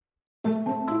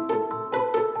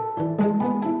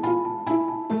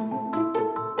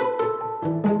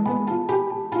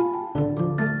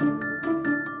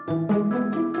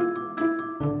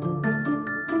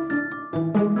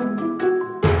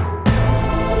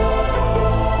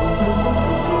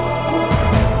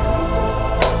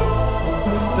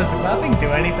clapping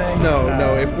do anything?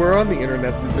 No. If we're on the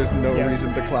internet, there's no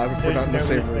reason to clap if we're not in the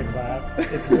There's same no reason room. to clap.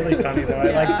 It's really funny though.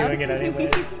 I like doing it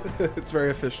anyways. It's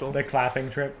very official. The clapping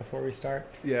trip before we start.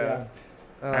 Yeah.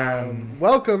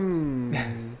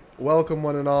 Welcome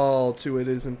one and all to It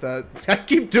Isn't That... I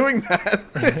keep doing that.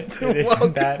 It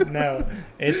isn't that... No,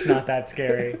 it's not that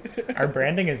scary. Our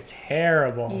branding is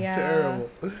terrible. Yeah.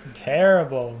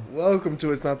 Terrible. Welcome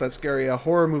to It's Not That Scary, a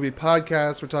horror movie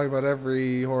podcast. We're talking about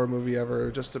every horror movie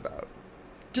ever, just about.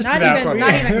 Not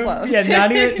even close.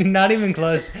 Yeah, not even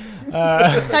close.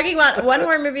 Talking about one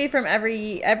horror movie from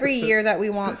every year that we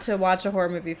want to watch a horror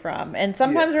movie from. And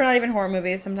sometimes they're not even horror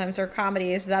movies. Sometimes they're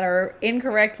comedies that are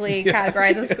incorrectly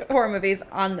categorized as horror movies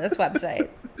on this website.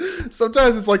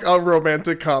 Sometimes it's like a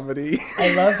romantic comedy.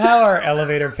 I love how our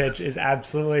elevator pitch is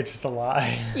absolutely just a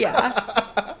lie.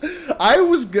 Yeah. I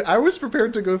was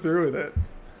prepared to go through with it.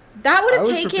 That would have I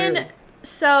was taken prepared.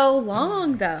 so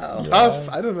long, though. Tough.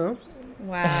 I don't know.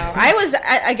 Wow.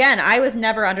 I was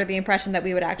never under the impression that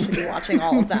we would actually be watching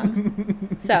all of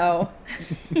them. So.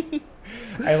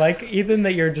 I like, Ethan,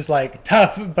 that you're just like,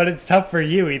 tough, but it's tough for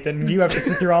you, Ethan. You have to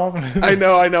sit through all of them. I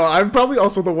know. I'm probably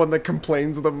also the one that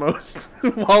complains the most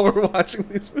while we're watching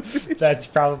these movies. That's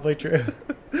probably true.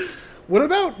 What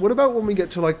about when we get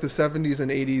to like the 70s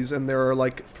and 80s and there are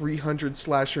like 300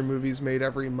 slasher movies made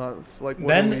every month? Like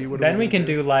Then we can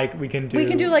do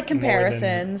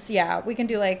comparisons. Yeah, we can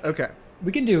do like Okay.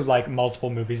 We can do like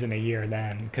multiple movies in a year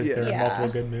then, because there are multiple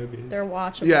good movies. They're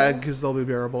watchable. Yeah, because they'll be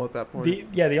bearable at that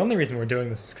point. The only reason we're doing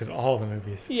this is because all the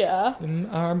movies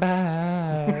are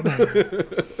bad.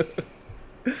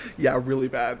 Yeah, really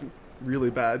bad. Really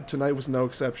bad. Tonight was no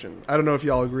exception. I don't know if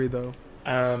y'all agree though.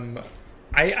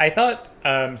 I thought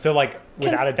so like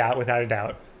without a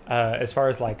doubt as far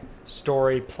as like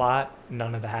story plot,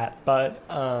 none of that, but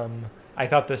I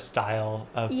thought the style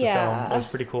of the film was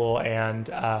pretty cool, and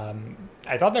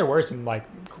I thought there were some like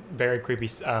very creepy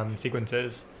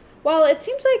sequences. Well, it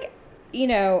seems like,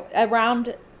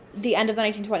 around the end of the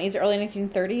 1920s, early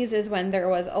 1930s is when there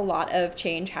was a lot of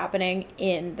change happening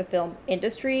in the film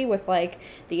industry with like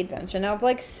the invention of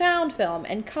like sound film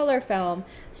and color film.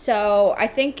 So I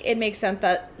think it makes sense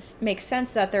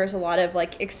that there's a lot of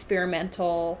like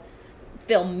experimental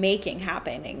filmmaking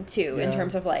happening too, in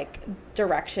terms of like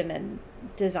direction and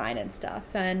design and stuff.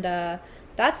 And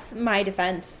that's my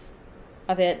defense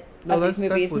of it. These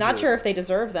movies. Not sure if they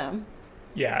deserve them.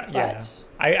 Yeah.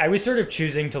 I was sort of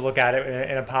choosing to look at it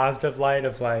in a positive light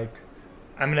of like,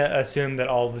 I'm going to assume that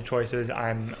all the choices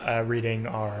I'm reading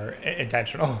are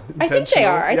intentional. I think they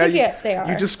are. I think they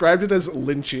are. You described it as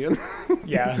Lynchian.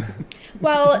 Yeah.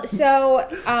 Well, so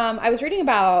I was reading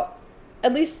about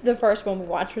at least the first one we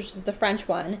watched, which is the French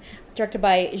one, directed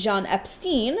by Jean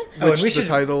Epstein. Which the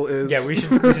title is... Yeah, we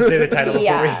should say the title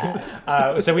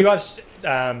before we... So we watched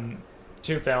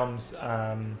two films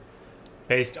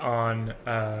based on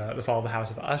The Fall of the House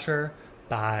of Usher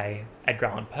by Edgar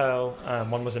Allan Poe.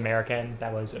 One was American,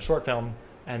 that was a short film,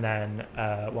 and then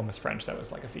one was French, that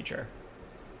was like a feature.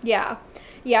 Yeah,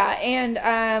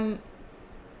 and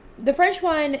the French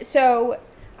one, so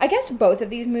I guess both of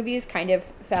these movies kind of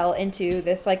fell into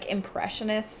this like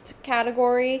impressionist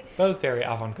category. Both very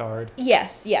avant-garde.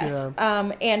 Yes. Yeah.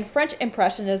 And French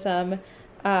Impressionism,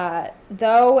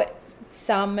 though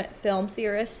some film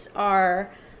theorists are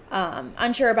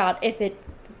unsure about if it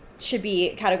should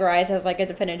be categorized as like a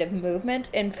definitive movement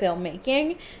in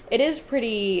filmmaking, it is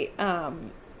pretty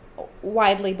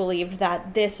widely believed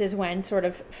that this is when sort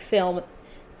of film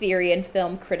theory and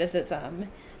film criticism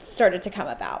started to come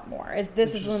about more.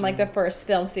 This is when like the first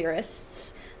film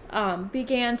theorists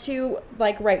began to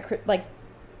like write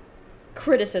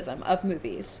criticism of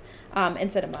movies in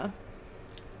cinema.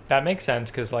 That makes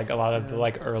sense, because like a lot of the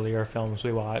like earlier films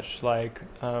we watched, like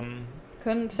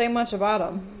couldn't say much about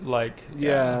them. Like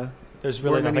there's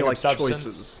really many nothing like of substance.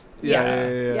 choices.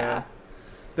 Yeah.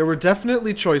 There were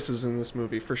definitely choices in this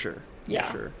movie for sure.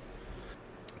 Yeah. For sure.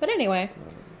 But anyway.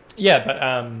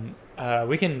 Yeah, but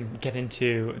we can get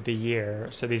into the year.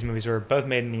 So these movies were both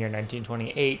made in the year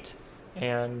 1928,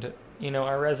 and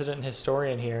our resident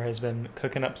historian here has been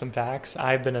cooking up some facts.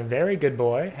 I've been a very good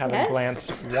boy, having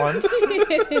glanced once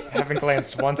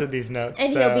at these notes.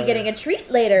 And he'll be getting a treat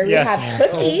later. Yes. We have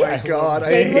cookies. Oh my God,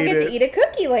 Jane will get to eat a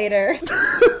cookie later.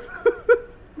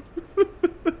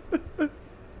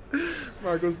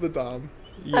 Margot's the Dom.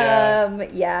 Yeah.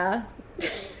 Yeah.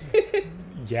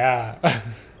 Yeah.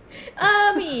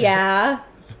 Yeah.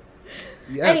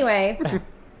 Yes. Anyway,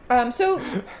 so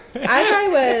as I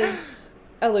was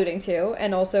alluding to,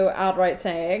 and also outright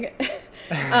saying,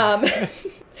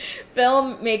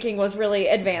 filmmaking was really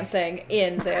advancing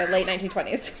in the late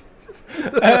 1920s.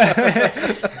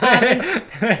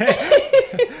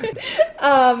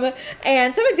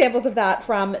 And some examples of that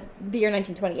from the year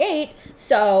 1928.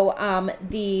 So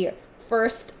the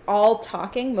first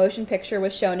all-talking motion picture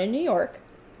was shown in New York.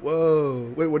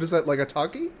 Whoa. Wait, what is that, like a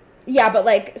talkie? Yeah, but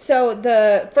like, so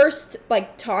the first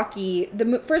like talkie,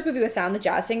 first movie with sound, The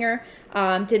Jazz Singer,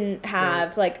 didn't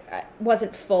have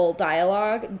wasn't full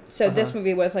dialogue. So this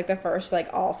movie was like the first like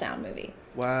all sound movie.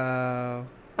 Wow.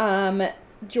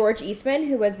 George Eastman,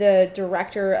 who was the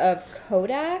director of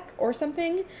Kodak or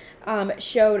something,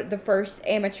 showed the first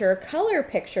amateur color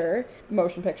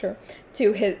motion picture,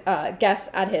 to his guests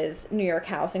at his New York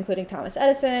house, including Thomas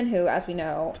Edison, who, as we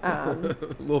know,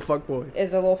 little fuckboy,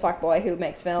 is a little fuckboy who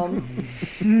makes films.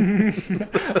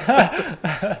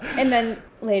 And then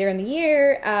later in the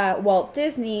year, Walt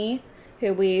Disney,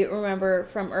 who we remember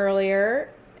from earlier,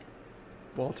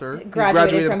 Walter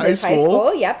graduated from his high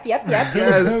school. Yep.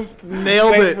 Yes,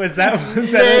 nailed it. Was that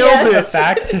nailed a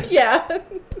fact? Yeah.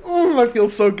 Oh, I feel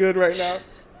so good right now.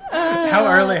 How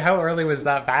early was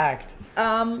that fact?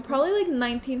 Probably like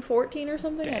 1914 or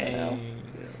something. Dang.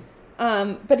 I don't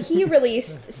know. But he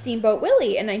released Steamboat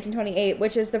Willie in 1928,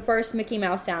 which is the first Mickey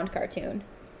Mouse sound cartoon.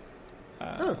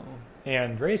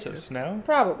 And racist, no?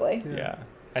 Probably. Yeah.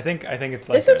 I think it's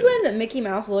like this is when the Mickey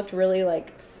Mouse looked really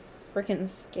like freaking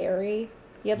scary.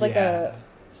 He had like a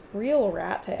real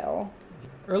rat tail.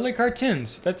 Early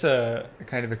cartoons. That's a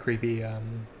kind of a creepy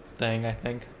thing, I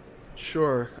think.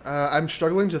 Sure. I'm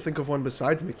struggling to think of one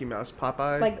besides Mickey Mouse.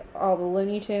 Popeye. Like all the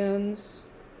Looney Tunes.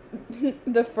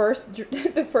 the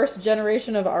first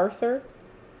generation of Arthur.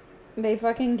 They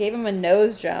fucking gave him a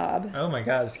nose job. Oh my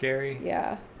god, scary.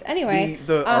 Yeah. Anyway.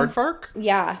 The aardvark?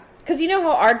 Yeah. Because you know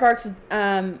how aardvarks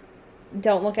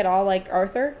don't look at all like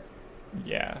Arthur?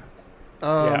 Yeah.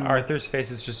 Arthur's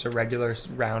face is just a regular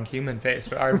round human face,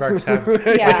 but aardvarks have like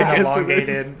an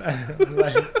elongated.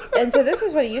 And so this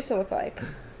is what it used to look like.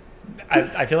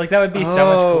 I feel like that would be so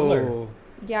much cooler.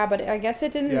 Yeah, but I guess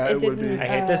it didn't. Yeah, it didn't. I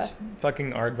hate this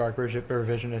fucking aardvark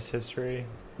revisionist history.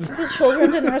 The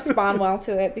children didn't respond well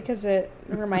to it because it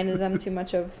reminded them too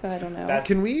much of, I don't know.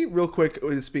 Can we, real quick,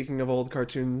 speaking of old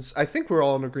cartoons, I think we're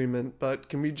all in agreement, but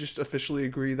can we just officially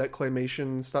agree that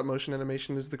claymation, stop motion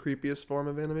animation is the creepiest form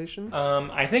of animation?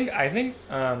 I think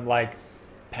like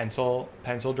pencil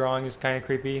drawing is kind of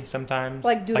creepy sometimes.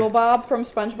 Like Doodle Bob from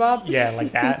SpongeBob? Yeah,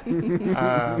 like that.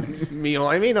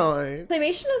 Me-oi.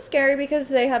 Claymation is scary because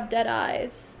they have dead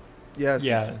eyes. Yes.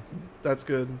 Yeah. That's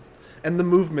good. And the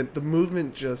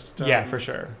movement just... yeah, for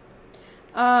sure.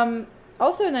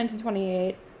 Also in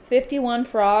 1928, 51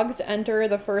 frogs enter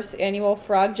the first annual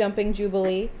Frog Jumping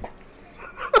Jubilee.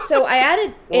 So I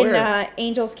added in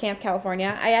Angels Camp,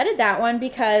 California. I added that one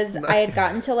because I had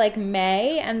gotten to like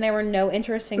May and there were no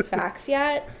interesting facts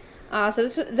yet. So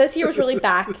this year was really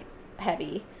back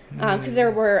heavy because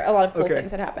there were a lot of cool things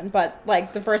that happened. But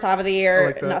like the first half of the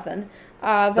year, nothing.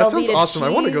 That sounds awesome. I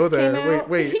want to go there.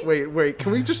 Wait.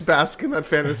 Can we just bask in that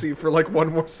fantasy for like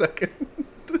one more second?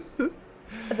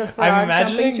 The Frog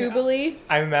Jumping Jubilee.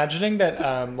 I'm imagining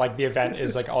that like the event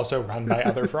is like also run by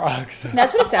other frogs.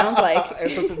 That's what it sounds like.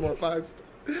 Anthropomorphized.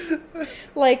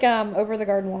 Like over the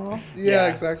garden wall. Yeah,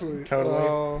 exactly. Totally.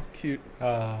 Oh, cute.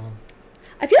 I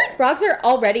feel like frogs are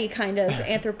already kind of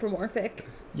anthropomorphic.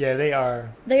 Yeah, they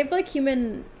are. They have like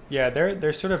human. Yeah,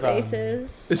 they're sort of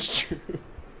faces. It's true.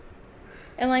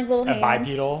 And like little hands.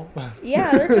 Bipedal.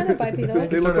 Yeah, they're kind of bipedal.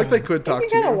 They look like they could talk to you.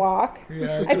 They can kind of walk.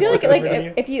 Yeah, I feel like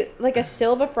if you like a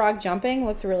silver frog jumping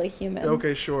looks really human.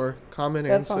 Okay, sure. Common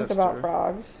that ancestor. That song's about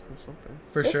frogs. Or something.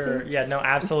 For sure. Yeah, no,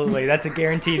 absolutely. That's a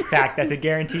guaranteed fact. That's a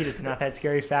guaranteed. It's not that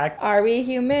scary fact. Are we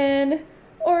human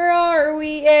or are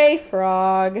we a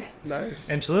frog? Nice.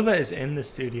 And Chalupa is in the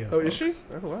studio. Oh, folks. is she?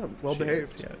 Oh, wow. Well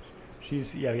behaved.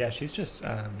 Yeah. She's just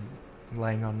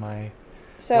laying on my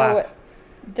So lap.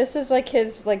 this is like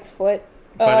his like foot.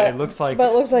 But it looks like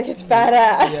his fat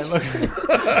ass.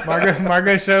 Yeah,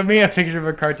 Margot showed me a picture of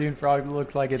a cartoon frog that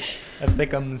looks like it's a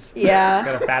thickums. Yeah.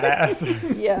 Got a fat ass.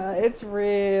 Yeah, it's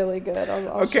really good.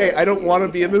 I'll okay, I don't want to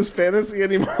be in this fantasy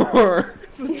anymore.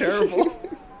 This is terrible.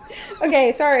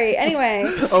 Okay, sorry. Anyway.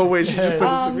 Oh wait, she just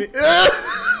sent it to me.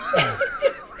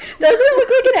 Does it look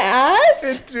like an ass?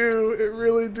 It do. It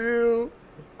really do.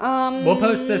 We'll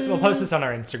post this on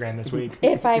our Instagram this week.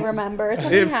 If I remember.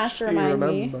 Something has to remind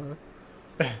me.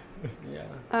 Yeah.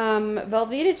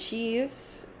 Velveeta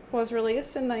Cheese was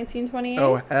released in 1928.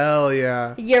 Oh hell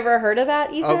yeah! You ever heard of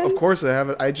that, Ethan? Of course I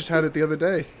haven't. I just had it the other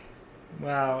day.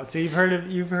 Wow. So you've heard of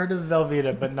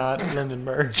Velveeta, but not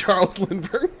Lindenberg. Charles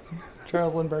Lindbergh.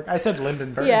 Charles Lindbergh. I said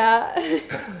Lindenberg.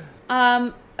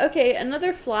 Yeah. Okay,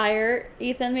 another flyer.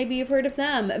 Ethan, maybe you've heard of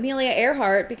them. Amelia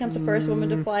Earhart becomes the first woman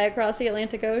to fly across the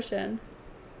Atlantic Ocean.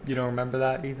 You don't remember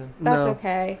that, Ethan? That's No.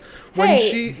 okay. When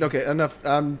Hey, okay, enough.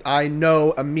 I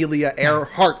know Amelia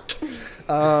Earhart.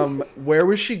 Where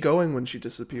was she going when she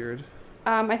disappeared?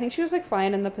 I think she was like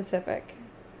flying in the Pacific.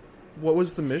 What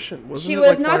was the mission? Wasn't She it, was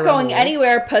like, fly not around going the world?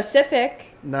 anywhere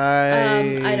Pacific.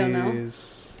 Nice. I don't know.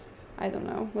 I don't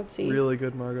know. Let's see. Really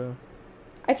good, Margot.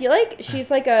 I feel like she's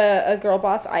like a girl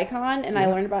boss icon, and Yeah.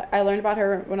 I learned about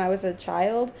her when I was a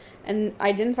child, and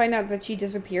I didn't find out that she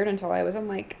disappeared until I was in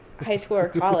like high school or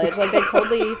college. Like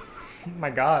Oh my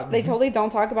God. they totally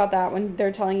don't talk about that when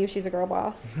they're telling you she's a girl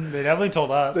boss. They definitely told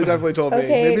us. They definitely told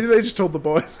Okay. me. Maybe they just told the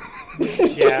boys.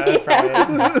 Yeah, that's probably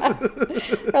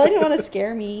it. Probably didn't want to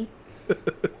scare me.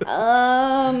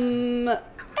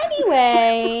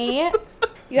 Anyway,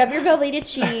 you have your Velveeta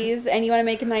cheese, and you want to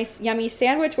make a nice, yummy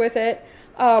sandwich with it.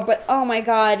 But oh my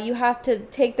God, you have to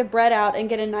take the bread out and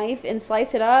get a knife and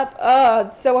slice it up. Oh,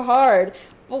 it's so hard.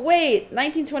 But wait,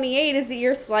 1928 is the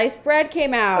year sliced bread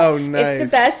came out. Oh, nice.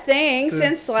 It's the best thing since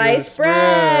Since sliced sliced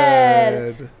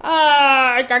bread. bread.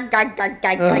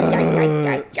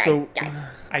 So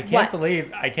I can't What?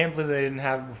 believe they didn't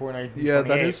have it before 1928. yeah,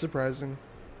 that is surprising.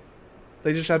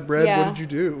 They just had bread. Yeah. What did you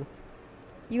do?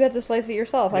 You had to slice it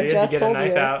yourself. You I had to just get a told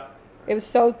knife you. out. It was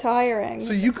so tiring.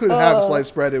 So you could have Oh.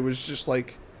 sliced bread. It was just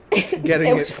like getting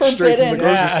It it, was straight from the forbidden.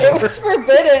 grocery Yeah. store. It was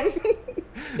forbidden.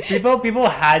 People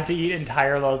had to eat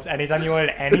entire loaves. Anytime you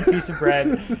wanted any piece of bread,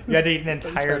 you had to eat an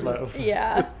entire loaf.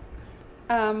 Yeah.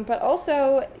 But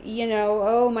also,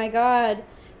 oh my God,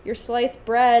 your sliced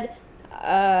bread,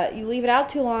 you leave it out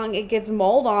too long, it gets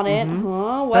mold on it.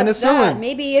 Huh? What's that? Penicillin.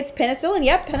 Maybe it's penicillin.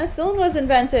 Yep, penicillin was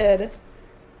invented.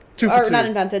 2 for Or 2. not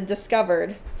invented,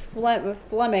 discovered.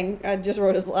 Fleming, I just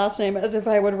wrote his last name as if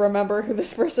I would remember who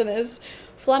this person is.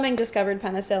 Fleming discovered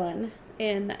penicillin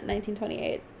in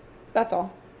 1928. That's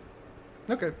all.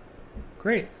 Okay,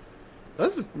 Great.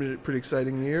 that's a pretty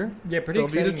exciting year. Yeah, pretty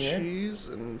Velveeta exciting year. cheese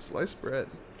and sliced bread.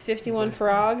 51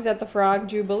 frogs at the Frog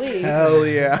Jubilee. Hell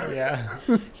yeah!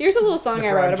 Yeah. Here's a little song The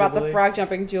I wrote Frog about the Jubilee. frog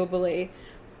jumping jubilee.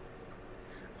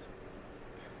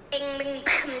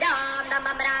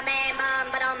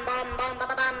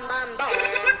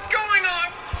 What's going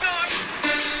on?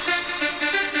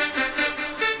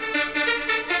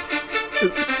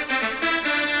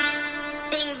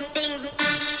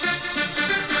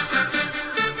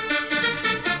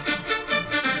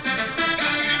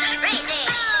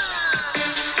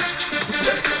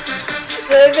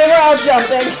 They were all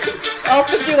jumping. All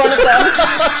 51 of them.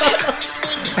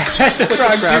 The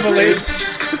Frog Jubilee.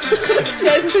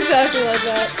 Yeah, it's exactly like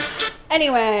that.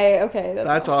 Anyway, okay.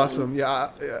 That's awesome.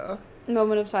 Yeah.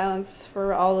 Moment of silence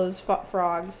for all those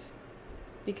frogs.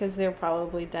 Because they're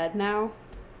probably dead now.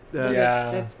 That's-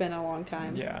 Yeah. It's been a long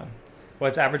time. Yeah.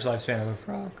 What's average lifespan of a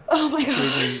frog? Oh my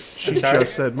God. She I'm sorry.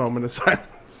 just said moment of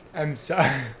silence. I'm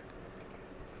sorry.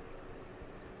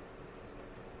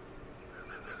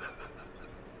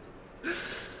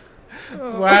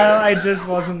 Well, I just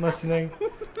wasn't listening.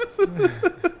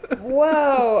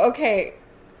 Whoa. Okay.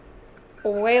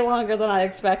 Way longer than I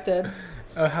expected.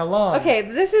 Oh, how long? Okay,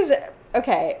 this is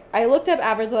okay. I looked up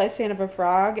average lifespan of a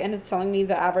frog, and it's telling me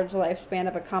the average lifespan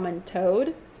of a common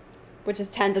toad, which is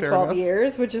 10 to Fair 12 enough.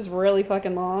 years, which is really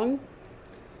fucking long.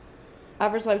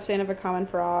 Average lifespan of a common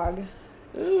frog,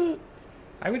 I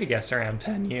would have guessed around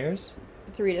 10 years.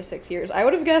 3 to 6 years. I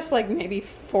would have guessed like maybe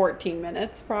 14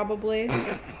 minutes, probably.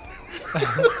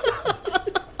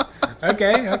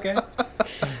 Okay.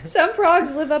 Some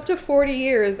frogs live up to 40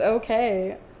 years.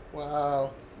 Okay.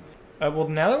 Wow. Well,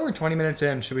 now that we're 20 minutes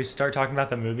in, should we start talking about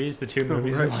the movies? The two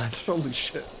movies we Right. watched? Holy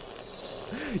shit.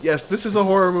 Yes, this is a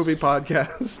horror movie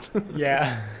podcast.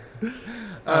 Yeah.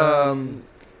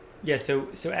 Yeah, so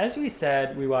as we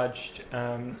said, we watched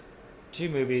two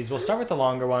movies. We'll start with the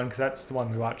longer one because that's the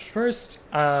one we watched first.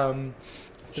 So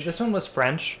this one was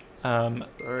French.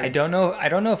 I don't know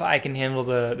if I can handle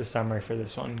the summary for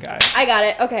this one, guys. I got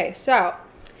it. Okay, so,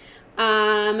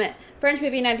 French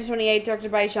movie 1928,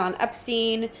 directed by Jean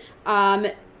Epstein,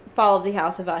 followed the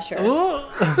House of Usher.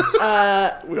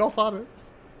 We all thought it.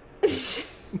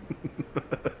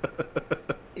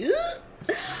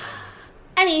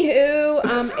 Anywho,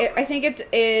 I think it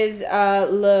is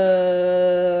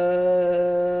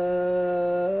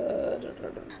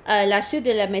La Chute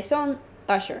de la Maison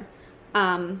Usher.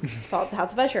 Followed the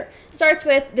House of Usher. Starts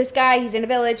with this guy, he's in a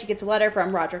village, he gets a letter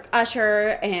from Roderick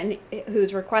Usher, and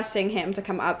who's requesting him to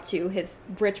come up to his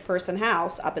rich person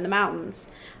house up in the mountains.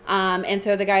 And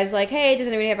so the guy's like, hey, does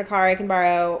anybody have a car I can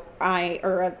borrow?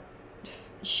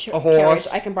 A horse. carriage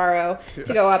I can borrow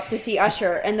to go up to see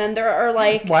Usher. And then there are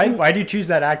like... Why do you choose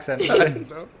that accent? I don't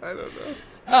know.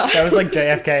 That was like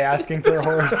JFK asking for a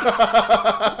horse.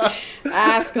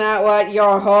 Ask not what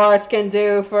your horse can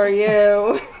do for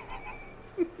you.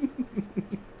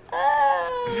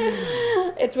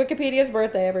 It's Wikipedia's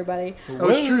birthday, everybody. Oh,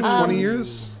 it's true. 20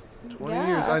 years. 20 yeah.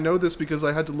 years. I know this because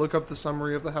I had to look up the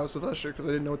summary of the House of Usher because I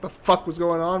didn't know what the fuck was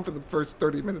going on for the first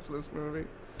 30 minutes of this movie.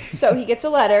 So he gets a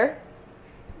letter,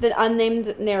 the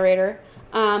unnamed narrator,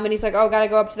 and he's like, oh, gotta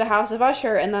go up to the House of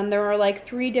Usher. And then there are like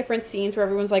 3 different scenes where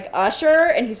everyone's like,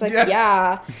 Usher? And he's like,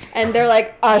 yeah. And they're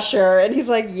like, Usher. And he's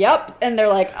like, yep. And they're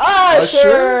like,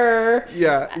 Usher.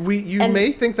 Yeah, you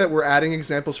may think that we're adding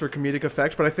examples for comedic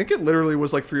effect, but I think it literally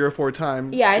was like 3 or 4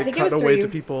 times. Yeah, I think it was cut away 3. to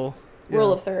people.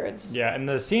 Rule of thirds. Yeah, and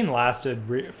the scene lasted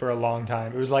for a long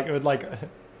time. It would like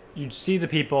you'd see the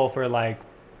people for like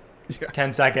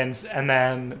 10 seconds, and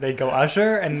then they'd go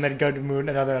Usher, and then go to Moon,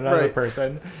 another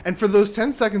person. And for those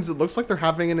 10 seconds, it looks like they're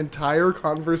having an entire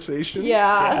conversation.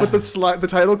 Yeah. But the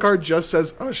title card just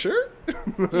says Usher.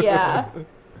 Yeah.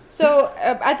 So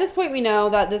at this point, we know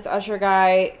that this Usher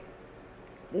guy,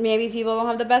 maybe people don't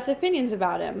have the best opinions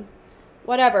about him.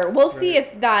 Whatever. We'll see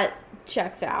if that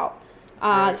checks out.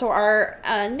 So our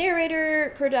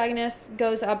narrator protagonist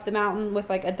goes up the mountain with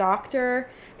like a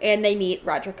doctor, and they meet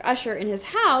Roderick Usher in his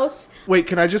house. Wait,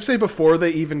 can I just say before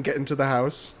they even get into the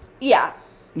house? Yeah.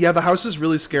 Yeah, the house is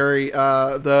really scary.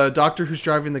 The doctor who's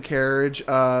driving the carriage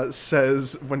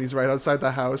says when he's right outside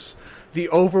the house, the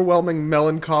overwhelming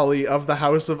melancholy of the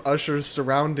House of Usher's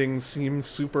surroundings seems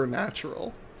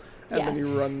supernatural. And then he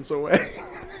runs away.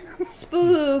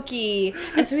 Spooky.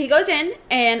 And so he goes in,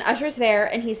 and Usher's there,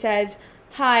 and he says,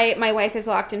 hi, my wife is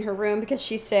locked in her room because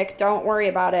she's sick. Don't worry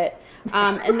about it.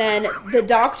 And then the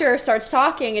doctor starts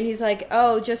talking, and he's like,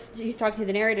 he's talking to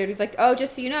the narrator. He's like,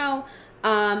 just so you know,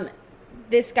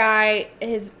 this guy,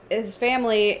 his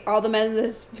family, all the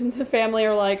men in the family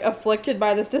are like afflicted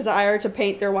by this desire to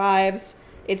paint their wives.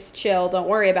 It's chill. Don't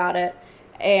worry about it.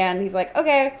 And he's like,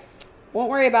 okay, won't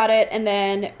worry about it. And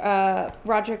then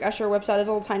Roderick Usher whips out his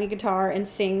little tiny guitar and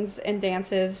sings and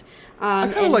dances. I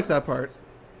kind of like that part.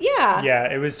 Yeah.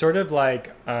 Yeah, it was sort of like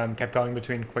kept going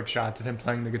between quick shots of him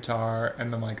playing the guitar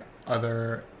and then like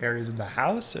other areas of the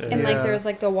house. And like there's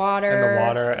like the water. And the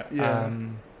water. Yeah.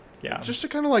 Yeah. Just to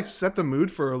kind of like set the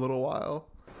mood for a little while.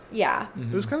 Yeah.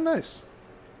 It was kind of nice.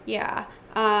 Yeah.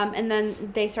 And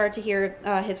then they start to hear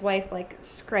his wife like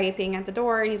scraping at the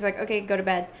door, and he's like, okay, go to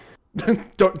bed.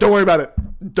 Don't worry about it.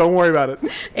 Don't worry about it.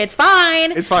 It's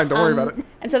fine. It's fine. Don't worry about it.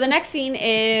 And so the next scene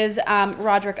is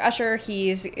Roderick Usher.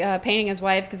 He's painting his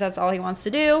wife because that's all he wants to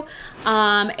do.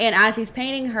 And as he's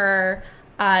painting her,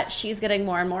 she's getting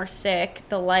more and more sick.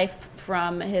 The life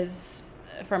from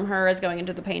her is going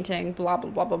into the painting. Blah blah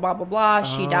blah blah blah blah blah.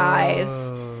 She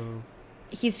dies.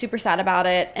 He's super sad about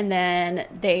it. And then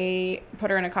they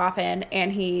put her in a coffin,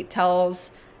 and he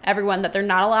tells everyone that they're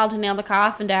not allowed to nail the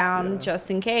coffin down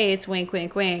just in case. Wink,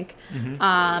 wink, wink.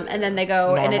 And then they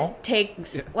go, and it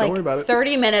takes like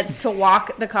 30 minutes to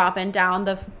walk the coffin down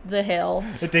the hill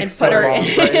and put her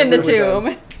in the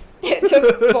tomb. It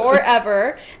took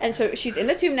forever. And so she's in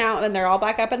the tomb now, and they're all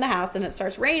back up in the house, and it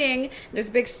starts raining. There's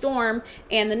a big storm,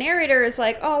 and the narrator is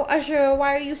like, oh, Usher,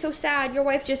 why are you so sad? Your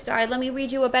wife just died. Let me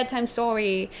read you a bedtime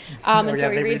story. And so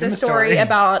he reads a story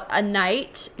about a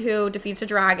knight who defeats a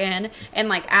dragon. And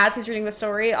like as he's reading the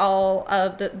story, all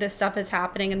of this stuff is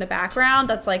happening in the background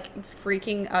that's like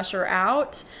freaking Usher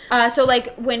out. So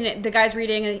like when the guy's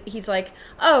reading, he's like,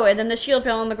 oh, and then the shield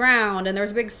fell on the ground, and there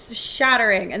was a big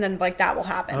shattering, and then like that will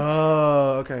happen.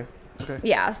 Oh, okay.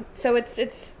 Yeah, so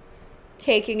it's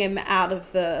taking him out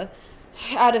of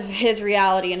his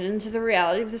reality and into the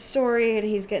reality of the story, and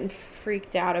he's getting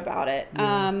freaked out about it.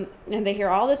 And they hear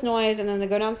all this noise, and then they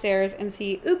go downstairs and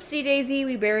see, oopsie daisy,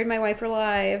 we buried my wife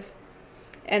alive.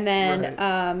 And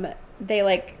then they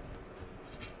like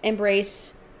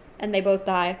embrace, and they both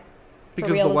die.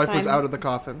 Because the wife was out of the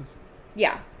coffin.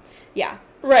 Yeah.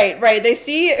 Right. They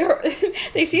see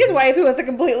his wife, who has a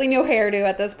completely new hairdo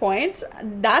at this point.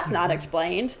 That's not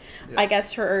explained. Yeah. I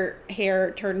guess her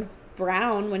hair turned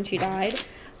brown when she died.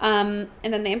 And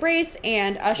then they embrace,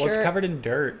 and Usher... Well, it's covered in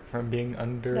dirt from being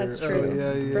under... That's true.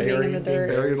 From being in the dirt.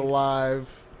 Being buried alive.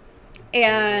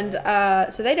 And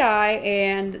so they die,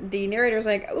 and the narrator's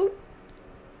like, "Ooh,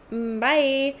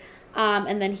 bye."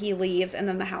 And then he leaves, and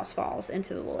then the house falls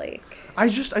into the lake. I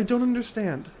don't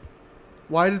understand.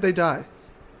 Why did they die?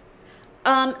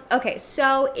 Okay,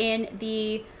 so in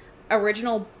the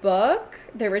original book,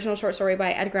 the original short story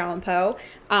by Edgar Allan Poe,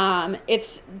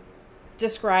 it's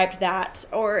described that,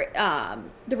 or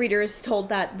the reader is told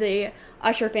that the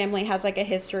Usher family has like a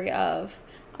history of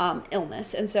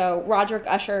illness. And so Roderick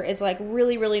Usher is like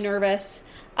really, really nervous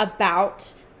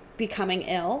about becoming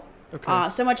ill. Okay.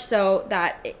 So much so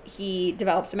that he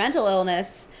develops a mental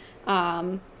illness,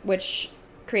 which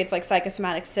creates like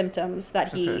psychosomatic symptoms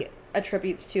that he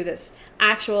attributes to this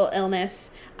actual illness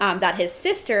that his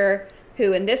sister,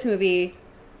 who in this movie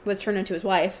was turned into his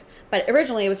wife, but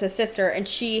originally it was his sister, and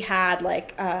she had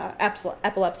like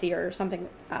epilepsy or something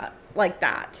like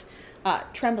that,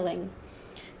 trembling.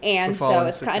 And so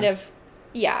it's kind of,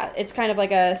 it's kind of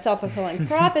like a self-fulfilling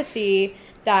prophecy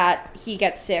that he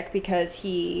gets sick because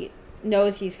he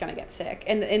knows he's going to get sick.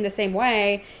 And in the same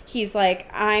way, he's like,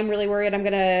 I'm really worried I'm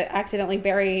going to accidentally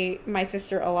bury my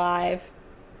sister alive.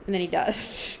 And then he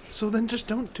does. So then just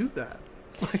don't do that.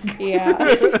 Like...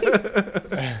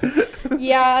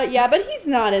 Yeah, but he's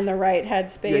not in the right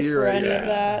headspace for any of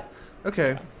that.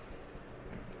 Okay.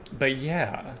 But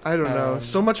yeah, I don't know.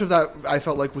 So much of that I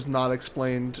felt like was not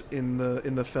explained in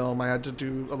the film. I had to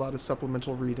do a lot of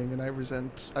supplemental reading, and I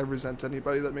resent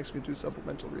anybody that makes me do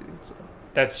supplemental reading. So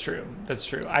that's true.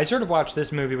 I sort of watched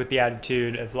this movie with the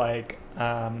attitude of like,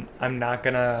 I'm not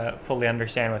gonna fully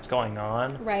understand what's going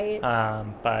on, right?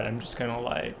 But I'm just gonna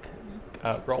like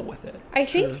roll with it. I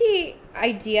think the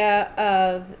idea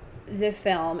of the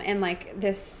film and like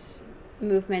this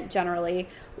movement generally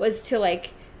was to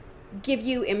like give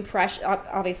you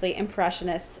obviously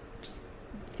impressionist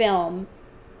film.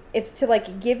 It's to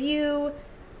like give you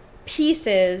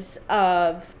pieces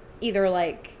of either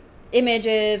like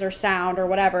images or sound or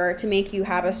whatever to make you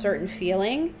have a certain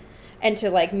feeling and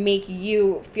to like make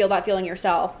you feel that feeling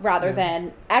yourself, rather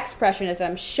than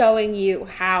expressionism showing you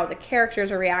how the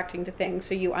characters are reacting to things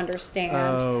so you understand.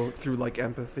 Oh, through like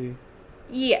empathy.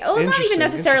 Yeah, well, not even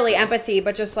necessarily empathy,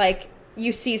 but just like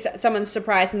you see someone's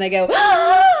surprised and they go,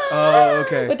 oh,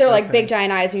 okay, with their like big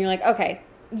giant eyes, and you're like, okay,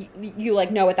 you like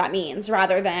know what that means,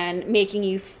 rather than making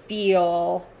you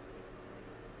feel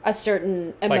a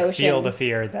certain emotion, like feel the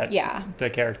fear that the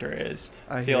character is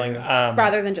feeling,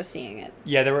 rather than just seeing it.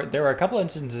 Yeah, there were a couple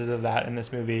instances of that in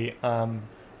this movie.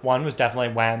 One was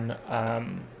definitely when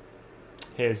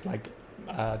his like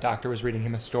doctor was reading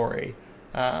him a story,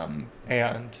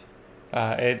 and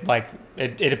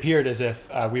it appeared as if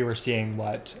we were seeing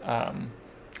what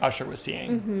Usher was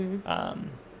seeing,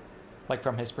 like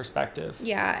from his perspective.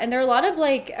 Yeah, and there are a lot of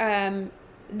like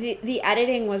the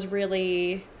editing was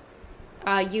really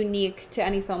unique to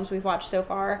any films we've watched so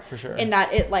far. For sure. In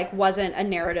that it like wasn't a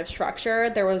narrative structure.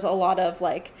 There was a lot of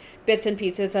like bits and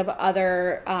pieces of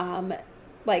other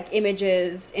like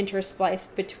images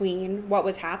interspliced between what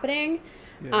was happening.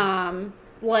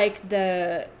 Like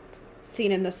the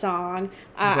scene in the song.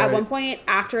 At one point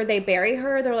after they bury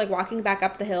her, they're like walking back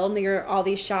up the hill near all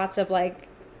these shots of like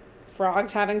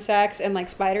frogs having sex and like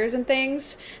spiders and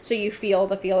things. So you feel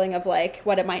the feeling of like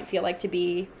what it might feel like to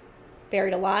be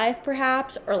buried alive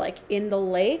perhaps, or like in the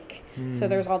lake. So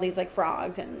there's all these like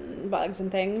frogs and bugs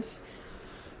and things.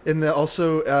 And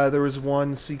also there was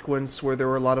one sequence where there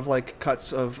were a lot of like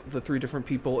cuts of the three different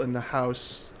people in the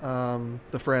house,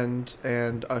 the friend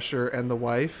and Usher and the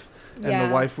wife. And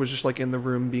the wife was just like in the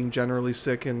room being generally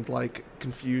sick and like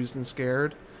confused and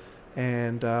scared.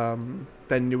 And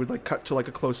then it would like cut to like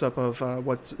a close up of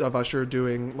Usher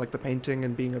doing like the painting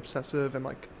and being obsessive, and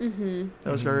like that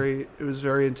was it was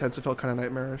very intense. It felt kind of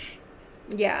nightmarish.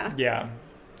 Yeah,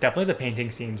 definitely the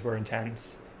painting scenes were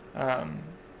intense,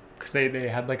 because they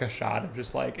had like a shot of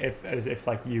just like as if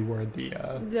like you were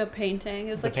the painting.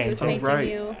 It was like painting. he was painting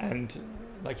you, and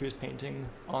like he was painting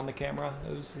on the camera.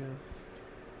 It was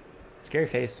scary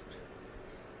face.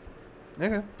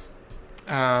 Okay.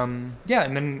 And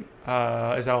then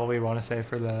is that all we want to say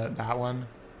for that one?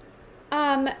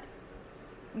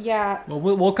 Yeah. Well,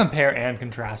 we'll compare and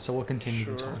contrast, so we'll continue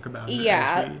to talk about it.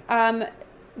 Yeah.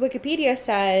 Wikipedia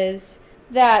says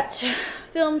that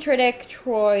film critic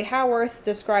Troy Howarth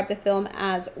described the film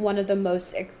as one of the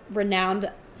most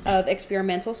renowned of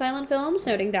experimental silent films,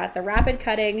 noting that the rapid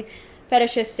cutting,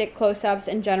 fetishistic close-ups,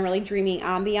 and generally dreamy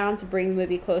ambiance bring the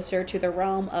movie closer to the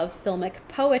realm of filmic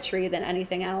poetry than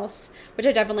anything else, which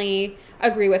I definitely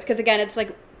agree with, because again, it's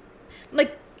like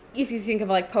if you think of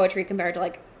like poetry compared to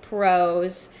like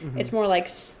prose, it's more like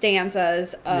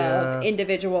stanzas of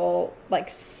individual like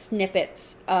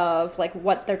snippets of like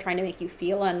what they're trying to make you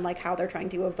feel and like how they're trying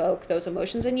to evoke those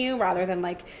emotions in you, rather than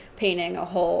like painting a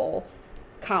whole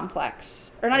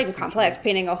complex, or not even complex,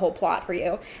 painting a whole plot for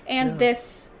you. And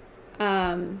this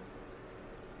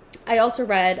I also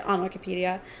read on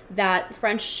Wikipedia that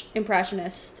French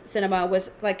Impressionist cinema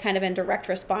was like kind of in direct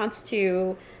response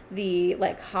to the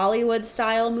like Hollywood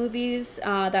style movies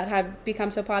that have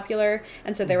become so popular,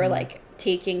 and so they were like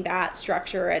taking that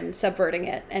structure and subverting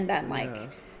it, and then like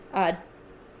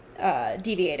uh,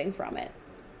 deviating from it.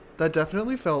 That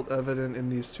definitely felt evident in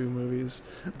these two movies.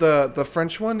 The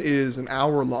French one is an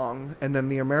hour long, and then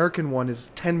the American one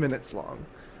is 10 minutes long.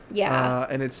 Yeah.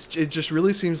 And it just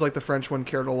really seems like the French one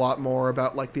cared a lot more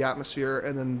about like the atmosphere,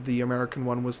 and then the American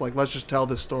one was like, let's just tell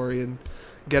this story and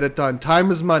get it done. Time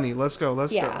is money. Let's go.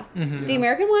 Let's Yeah. go. Mm-hmm. The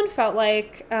American one felt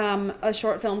like a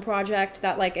short film project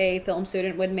that like a film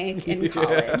student would make in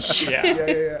college.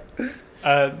 Yeah.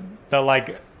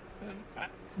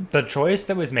 The choice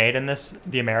that was made in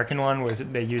the American one was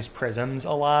they used prisms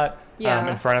a lot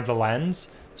in front of the lens.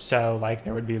 So like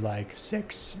there would be like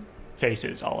 6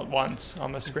 faces all at once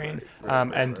on the screen.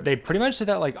 And they pretty much did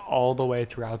that like all the way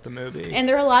throughout the movie. And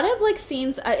there are a lot of like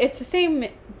scenes, it's the same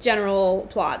general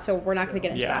plot, so we're not going to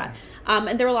get into that.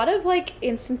 And there were a lot of like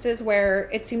instances where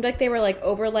it seemed like they were like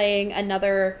overlaying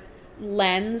another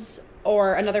lens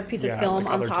or another piece of film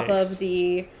like on top of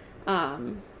the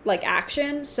like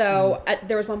action. So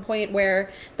there was one point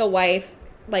where the wife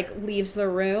like leaves the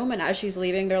room, and as she's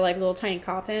leaving, they're like little tiny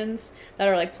coffins that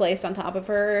are like placed on top of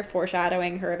her,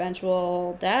 foreshadowing her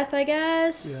eventual death, I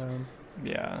guess.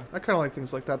 Yeah. I kind of like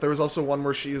things like that. There was also one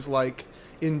where she's like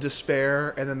in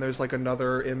despair, and then there's like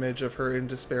another image of her in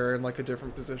despair in like a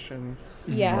different position.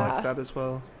 Yeah. I like that as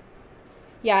well.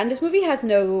 Yeah, and this movie has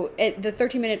the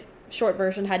 13-minute short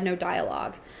version had no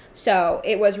dialogue. So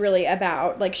it was really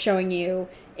about like showing you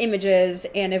images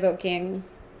and evoking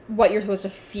what you're supposed to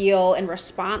feel in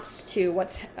response to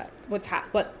what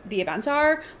the events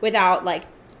are, without like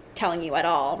telling you at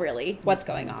all really what's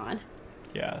going on.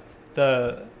 Yeah.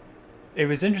 It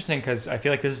was interesting because I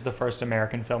feel like this is the first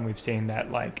American film we've seen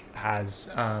that like has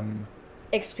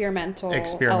experimental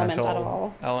elements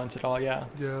at all. Yeah.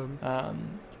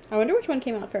 I wonder which one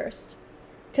came out first,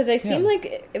 because they seem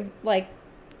like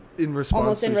in response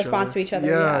almost in response to each other.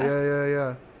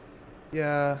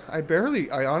 Yeah, I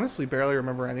honestly barely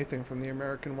remember anything from the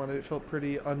American one. It felt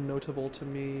pretty unnotable to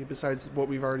me, besides what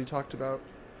we've already talked about.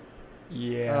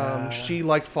 Yeah. She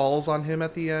like falls on him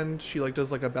at the end. She like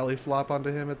does like a belly flop onto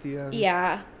him at the end.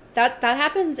 Yeah. That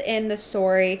happens in the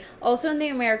story. Also in the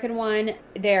American one,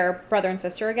 they're brother and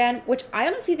sister again, which I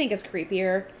honestly think is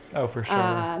creepier. Oh, for sure.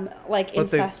 Like But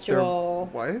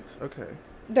incestual. Their wife? Okay.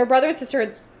 Their brother and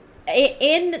sister.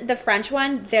 In the French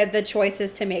one, the choice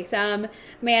is to make them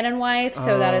man and wife,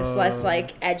 so that it's less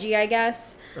like edgy, I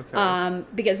guess. Okay.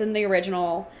 Because in the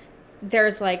original,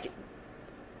 there's like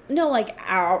no like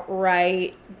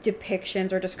outright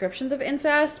depictions or descriptions of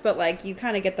incest, but like you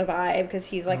kind of get the vibe because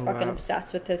he's like fucking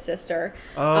obsessed with his sister.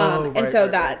 And so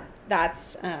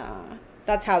that's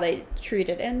how they treat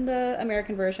it in the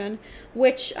American version,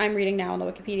 which I'm reading now on the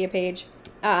Wikipedia page.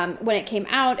 When it came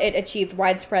out, it achieved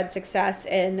widespread success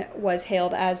and was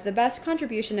hailed as the best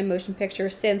contribution in motion picture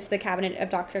since The Cabinet of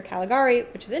Dr. Caligari,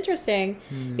 which is interesting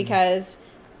because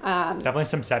definitely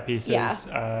some set pieces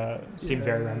seem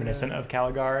very reminiscent of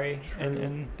Caligari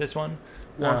in this one.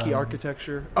 Wonky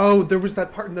architecture. Oh, there was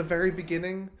that part in the very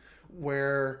beginning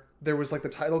where there was like the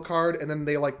title card, and then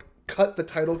they like cut the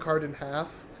title card in half,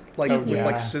 like with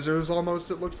like scissors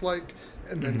almost, it looked like,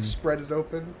 and then spread it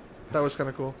open. That was kind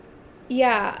of cool.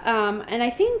 Yeah, and I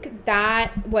think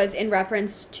that was in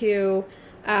reference to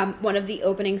one of the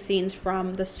opening scenes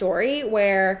from the story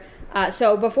where,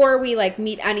 so before we like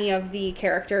meet any of the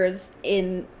characters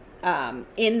in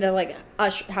the like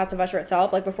House of Usher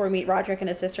itself, like before we meet Roderick and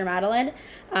his sister Madeline,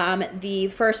 the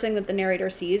first thing that the narrator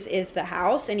sees is the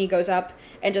house, and he goes up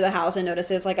into the house and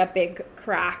notices like a big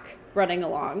crack running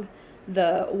along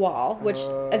the wall, which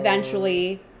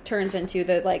eventually turns into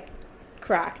the like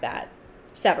crack that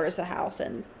severs the house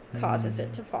and causes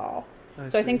it to fall.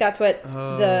 I think that's what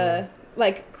the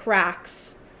like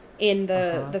cracks in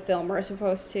the film are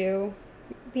supposed to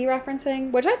be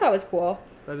referencing, which I thought was cool.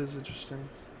 That is interesting.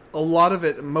 A lot of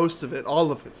it, most of it,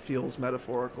 all of it feels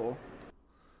metaphorical.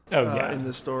 In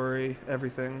the story,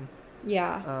 everything.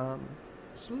 Yeah.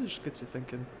 This really just gets you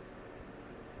thinking.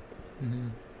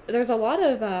 There's a lot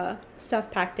of stuff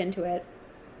packed into it.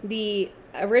 The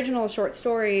original short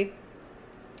story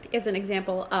is an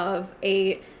example of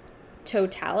a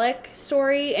totalic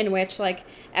story in which like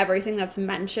everything that's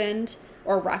mentioned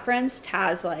or referenced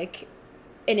has like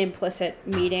an implicit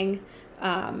meaning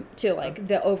to like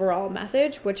the overall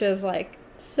message, which is like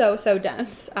so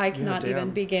dense. I cannot even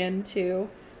begin to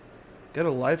get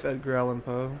a life, Edgar Allan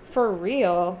Poe. For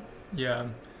real. Yeah.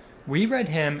 We read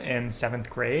him in 7th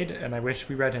grade, and I wish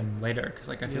we read him later because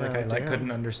like I feel like I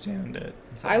couldn't understand it.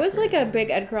 I was like a big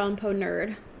Edgar Allan Poe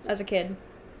nerd as a kid.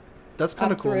 That's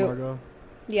kind of cool, Margot.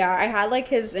 Yeah, I had like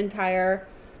his entire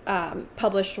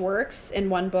published works in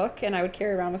one book, and I would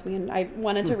carry around with me, and I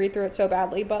wanted to read through it so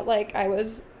badly, but like I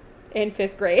was in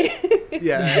 5th grade.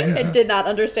 Yeah. And did not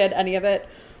understand any of it.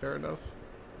 Fair enough.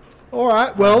 All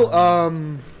right. Well,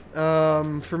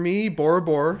 for me, Bora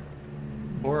Bora.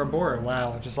 Bora Bora,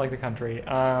 wow, just like the country.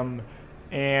 And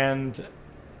do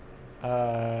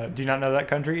you not know that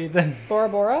country, Ethan? Bora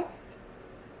Bora?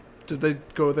 Did they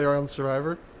go there on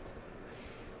Survivor?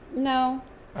 No.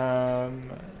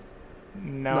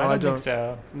 No, I don't think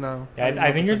so. No. Yeah,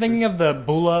 I think you're thinking of the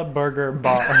Bula Burger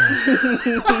Bar.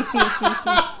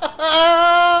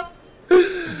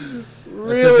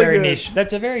 Really That's a very good. niche.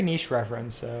 That's a very niche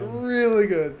reference. So. Really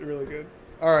good. Really good.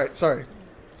 All right. Sorry.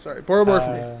 Bora Bora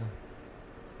for me.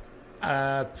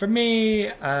 For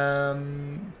me, I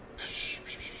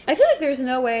feel like there's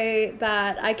no way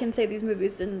that I can say these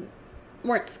movies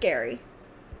weren't scary.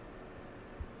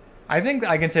 I think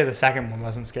I can say the second one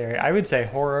wasn't scary. I would say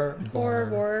horror.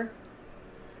 Horror.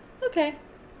 Okay.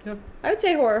 Yep. I would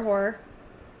say horror.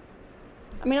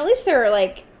 I mean, at least they're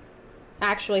like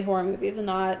actually horror movies and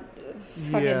not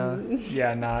fucking...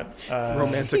 Yeah, not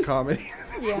Romantic comedy.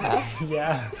 Yeah.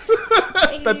 Yeah.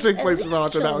 That took place in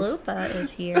Haunted House. Chalupa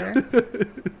is here.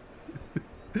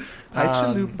 Hi,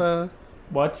 Chalupa.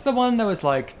 What's the one that was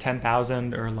like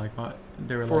 10,000 or like what?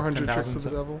 They were 400 like Tricks 10,000. of the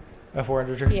Devil.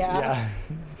 400 tricks. Yeah.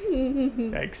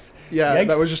 Yikes. Yeah, Yikes.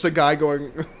 that was just a guy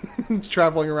going,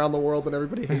 traveling around the world and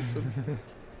everybody hates him.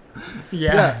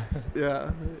 Yeah.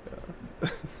 Yeah.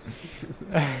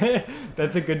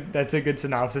 That's a good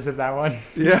synopsis of that one.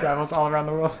 Yeah. He travels all around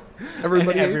the world.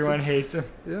 Everybody and hates everyone him. hates him.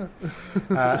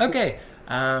 Yeah. Okay.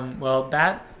 Well,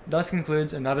 that thus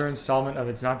concludes another installment of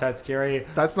It's Not That Scary.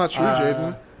 That's not true,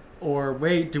 Jaden. Or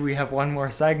wait, do we have one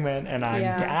more segment? And I'm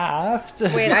daft.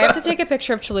 Wait, I have to take a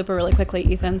picture of Chalupa really quickly,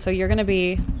 Ethan. So you're gonna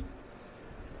be.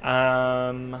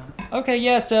 Okay,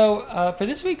 yeah. So for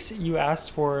this week's You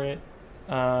Asked For It,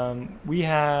 we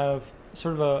have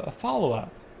sort of a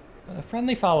follow-up, a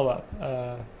friendly follow-up,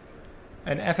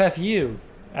 an FFU,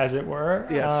 as it were.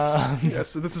 Yes. Yes.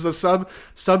 So this is a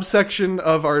subsection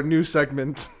of our new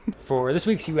segment. For this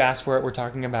week's You Asked For It, we're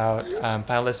talking about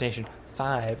Final Destination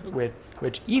 5,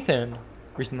 which Ethan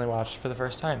recently watched for the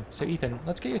first time. So Ethan,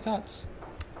 let's get your thoughts.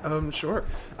 Sure.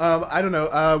 I don't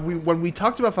know. When we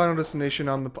talked about Final Destination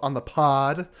on the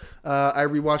pod, I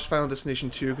rewatched Final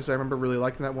Destination 2 because I remember really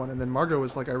liking that one, and then Margot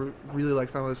was like, "I really like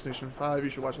Final Destination 5.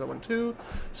 You should watch that one too."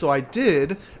 So I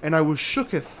did, and I was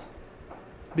shooketh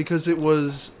because it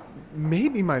was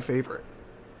maybe my favorite.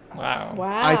 Wow.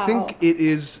 I think it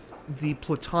is the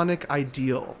platonic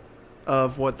ideal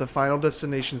of what the Final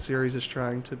Destination series is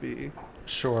trying to be.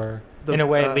 Sure. The- In a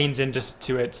way, it leans into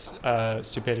to its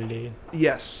stupidity.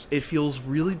 Yes, it feels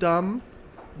really dumb.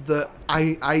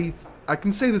 I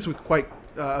can say this with quite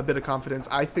a bit of confidence.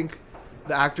 I think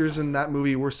the actors in that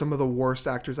movie were some of the worst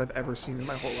actors I've ever seen in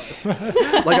my whole life.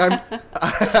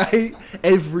 Like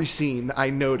every scene I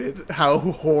noted how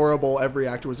horrible every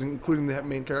actor was, including the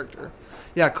main character.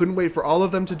 Yeah, couldn't wait for all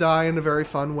of them to die in a very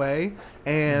fun way,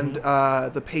 and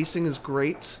the pacing is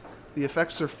great. The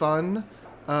effects are fun.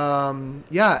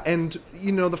 Yeah, and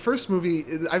you know the first movie.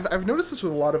 I've noticed this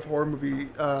with a lot of horror movie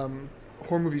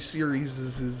series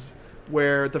is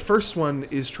where the first one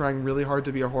is trying really hard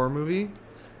to be a horror movie,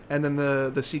 and then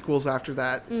the sequels after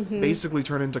that basically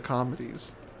turn into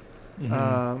comedies.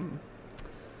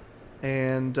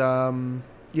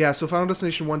 Yeah, so Final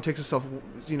Destination 1 takes itself,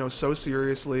 so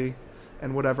seriously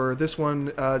and whatever. This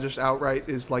one just outright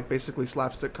is like basically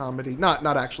slapstick comedy. Not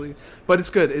actually, but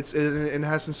it's good. It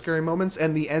has some scary moments,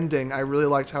 and the ending, I really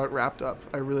liked how it wrapped up.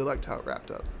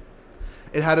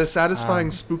 It had a satisfying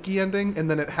spooky ending,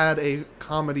 and then it had a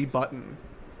comedy button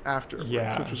afterwards,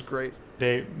 which was great.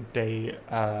 They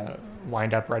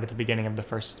wind up right at the beginning of the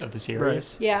series.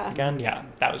 Right. Yeah. Again, yeah,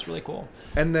 that was really cool.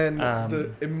 And then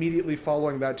immediately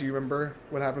following that, do you remember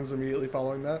what happens immediately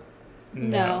following that?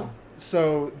 No.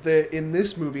 So in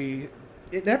this movie,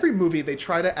 in every movie, they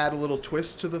try to add a little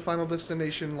twist to the Final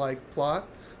Destination plot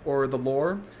or the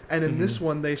lore. And in this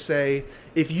one, they say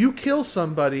if you kill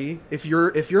somebody, if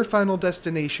you're Final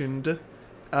Destinationed,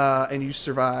 and you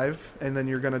survive, and then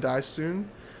you're gonna die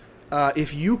soon.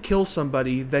 If you kill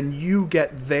somebody, then you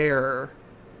get their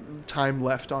time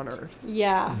left on Earth.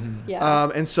 Yeah. Yeah.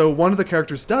 And so one of the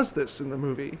characters does this in the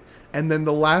movie, and then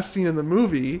the last scene in the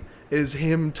movie is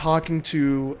him talking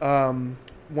to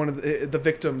one of the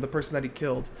victim, the person that he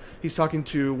killed. He's talking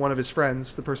to one of his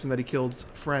friends, the person that he killed's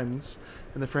friends,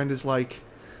 and the friend is like,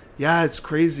 "Yeah, it's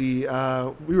crazy. He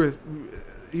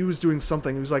was doing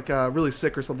something. He was like really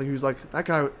sick or something. He was like, that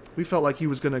guy. We felt like he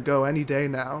was gonna go any day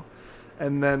now."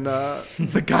 And then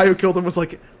the guy who killed him was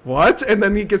like, "What?" And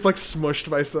then he gets smushed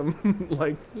by some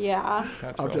yeah.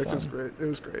 That's real object. fun. Is great. It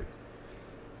was great.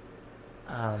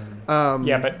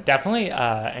 Yeah, but definitely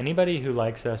anybody who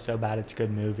likes a So Bad It's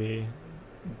Good movie,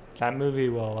 that movie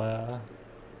will...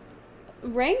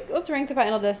 Let's rank the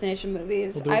Final Destination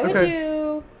movies. We'll do- I would Okay.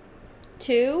 do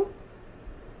 2,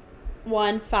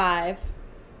 1, 5,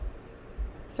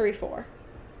 3, 4.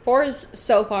 4 is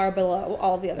so far below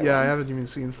all of the other Yeah, ones. I haven't even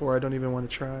seen 4. I don't even want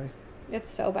to try. It's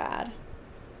so bad.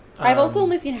 I've also Um,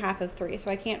 only seen half of 3,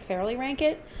 so I can't fairly rank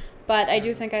it. But I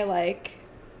do think I like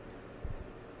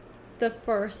the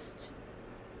first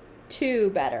 2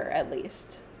 better, at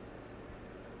least,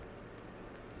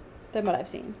 than what I've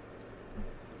seen.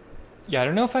 Yeah, I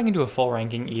don't know if I can do a full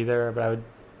ranking either, but I would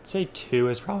say 2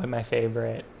 is probably my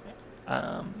favorite,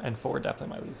 and 4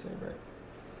 definitely my least favorite.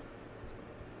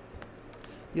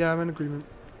 Yeah, I'm in agreement.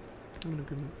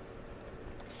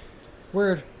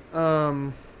 Word.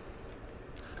 I'm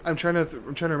trying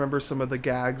to remember some of the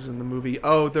gags in the movie.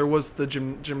 Oh, there was the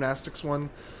gymnastics one.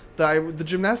 The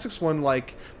gymnastics one,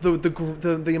 like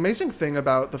the amazing thing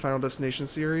about the Final Destination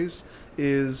series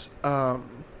is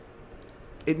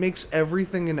it makes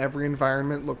everything in every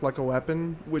environment look like a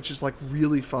weapon, which is like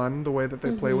really fun the way that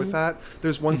they play with that.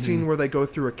 There's one scene where they go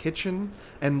through a kitchen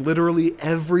and literally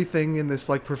everything in this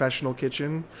like professional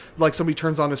kitchen, like somebody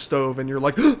turns on a stove and you're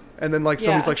like, and then like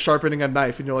somebody's Yeah. like sharpening a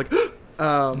knife and you're like,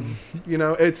 you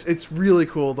know, it's really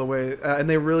cool the way, and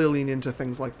they really lean into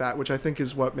things like that, which I think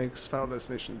is what makes Final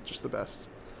Destination just the best.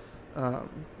 A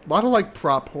lot of like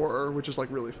prop horror, which is like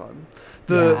really fun.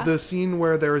 The scene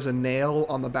where there is a nail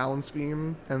on the balance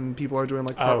beam and people are doing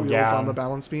like cartwheels yeah. on the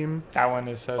balance beam. That one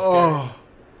is so scary. Oh,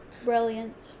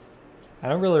 Brilliant. I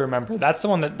don't really remember. That's the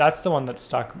one that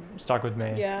stuck with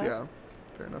me. yeah,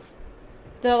 fair enough.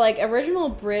 The like original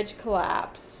bridge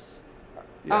collapse,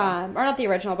 Yeah. or not the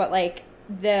original, but like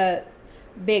the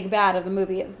big bad of the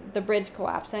movie is the bridge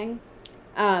collapsing.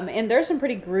 And there's some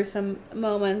pretty gruesome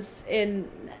moments in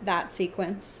that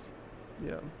sequence.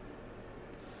 Yeah.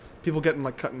 People getting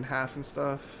like cut in half and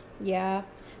stuff. Yeah.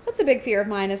 That's a big fear of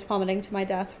mine, is plummeting to my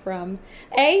death from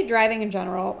driving in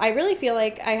general. I really feel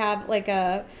like I have like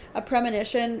a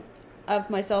premonition of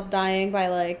myself dying by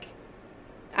like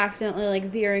accidentally like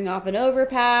veering off an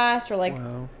overpass or like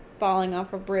Wow. falling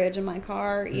off a bridge in my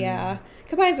car. Yeah.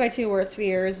 Combines my 2 worst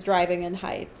fears, driving and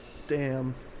heights.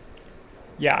 Damn.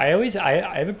 Yeah, I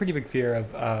have a pretty big fear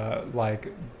of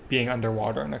like being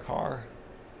underwater in a car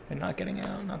and not getting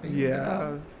out, not being able to get Yeah.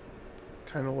 out.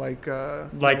 Kind of like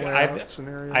Like No Way Out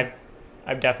scenario.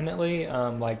 I've definitely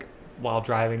like while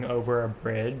driving over a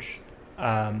bridge,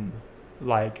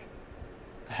 like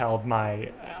held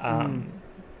my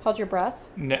Hold your breath.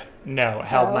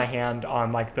 held Oh. my hand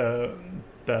on like the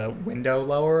window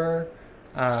lowerer.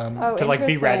 To like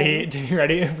be ready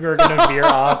if we were gonna veer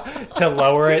off, to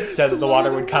lower it so that the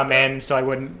water would come in so I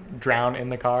wouldn't drown in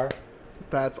the car,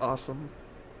 That's awesome.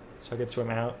 so I could swim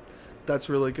out. That's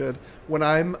really good. When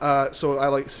I'm so I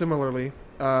like similarly,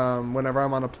 whenever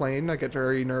I'm on a plane, I get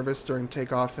very nervous during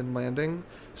takeoff and landing.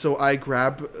 So I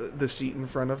grab the seat in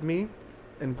front of me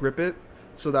and grip it,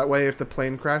 so that way if the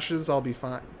plane crashes, I'll be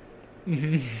fine.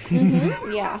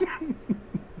 Yeah.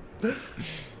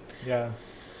 Yeah.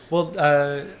 Well,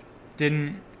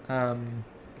 didn't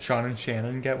Sean and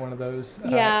Shannon get one of those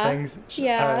Yeah. things?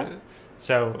 Yeah.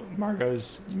 So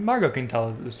Margot can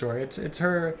tell the story. It's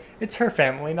her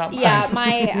family, not mine. Yeah,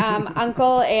 my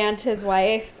uncle and his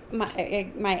wife, my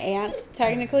aunt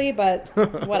technically, but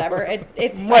whatever.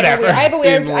 It's Whatever. I have a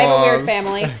weird In-laws.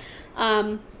 family.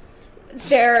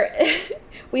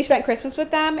 We spent Christmas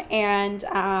with them,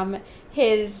 and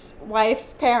his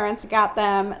wife's parents got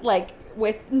them, like,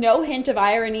 with no hint of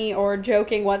irony or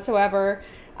joking whatsoever,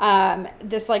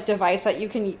 this like device that you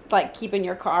can like keep in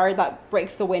your car that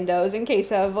breaks the windows in case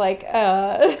of like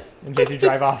In case you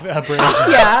drive off a bridge.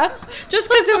 yeah, just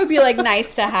because it would be like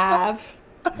nice to have.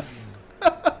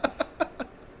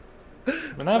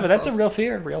 But that's a real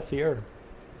fear.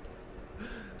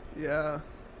 Yeah.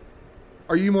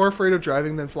 Are you more afraid of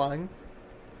driving than flying?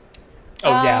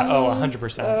 Oh yeah,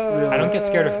 100%. I don't get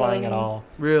scared of flying at all.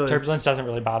 Really? Turbulence doesn't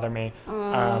really bother me.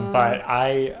 But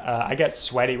I get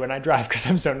sweaty when I drive because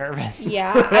I'm so nervous.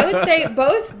 Yeah, I would say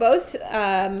both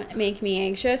make me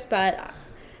anxious, but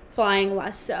flying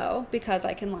less so because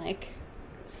I can like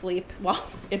sleep while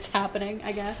it's happening,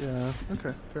 I guess. Yeah.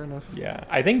 Okay. Fair enough. Yeah,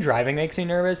 I think driving makes me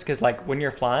nervous because like when you're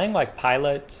flying, like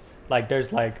pilots, like there's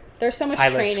so much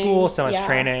pilot training. school, so much Yeah.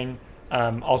 training.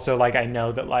 Also, like I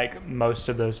know that like most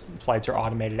of those flights are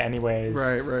automated anyways.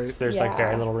 Right. So there's like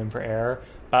very Yeah. little room for error.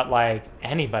 But like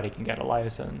anybody can get a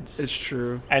license. It's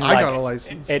true. And I like, got a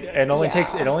license. It only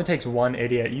Yeah. takes one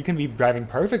idiot. You can be driving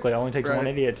perfectly. It only takes one Right.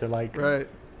 idiot to like Right.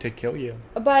 to kill you.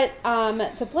 But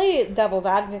to play devil's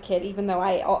advocate, even though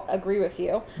I agree with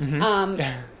you,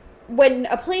 when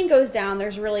a plane goes down,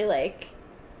 there's really like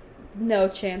no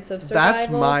chance of survival.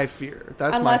 That's my fear.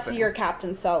 That's unless my thing. you're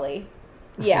Captain Sully.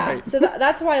 Yeah. Right. So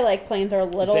that's why like planes are a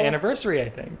little. It's the anniversary, I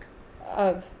think,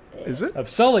 of. Is it? of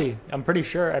Sully. I'm pretty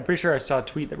sure I saw a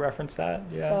tweet that referenced that.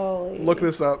 Yeah. Sully. Look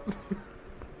this up.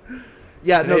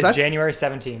 Yeah, Today no, is January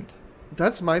 17th.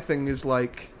 That's my thing is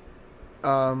like,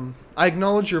 I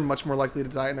acknowledge you're much more likely to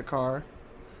die in a car,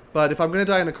 but if I'm going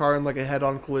to die in a car in like a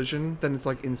head-on collision, then it's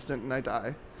like instant and I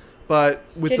die. But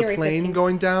with January the plane 15th.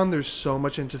 going down, there's so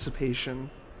much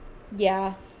anticipation.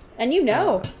 Yeah, and you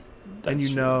know. That's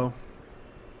true.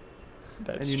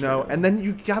 That's And you true. know, and then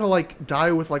you gotta like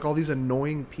die with like all these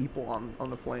annoying people on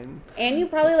the plane. And you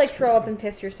probably like throw up and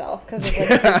piss yourself because of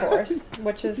like G-Force,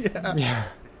 which is Yeah.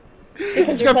 because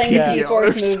It's you're got playing a PPL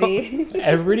G-Force or something. movie.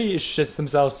 Everybody shits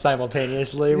themselves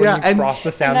simultaneously when Yeah, you and- cross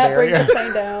the sound And that brings barrier. the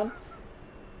plane down.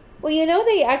 Well, you know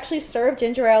they actually serve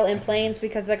ginger ale in planes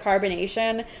because the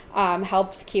carbonation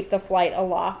helps keep the flight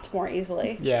aloft more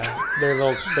easily. Yeah, they're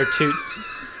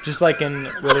toots, just like in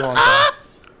Willy Wonka.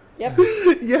 Yep.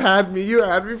 You had me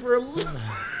for a little.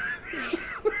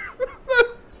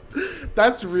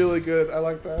 That's really good. I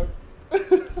like that.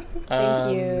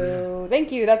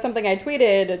 Thank you. That's something I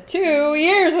tweeted 2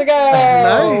 years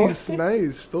ago.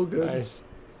 Nice. Still good. Nice.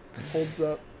 Holds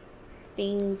up.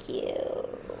 Thank you.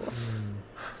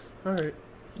 All right.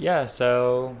 Yeah.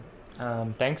 So,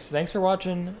 thanks for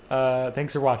watching.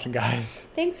 Thanks for watching, guys.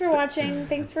 Thanks for watching.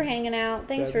 Thanks for hanging out.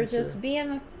 Thanks Yeah, for thanks just for-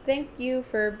 being. Thank you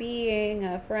for being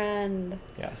a friend.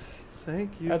 Yes. Thank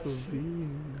you That's- for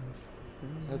being.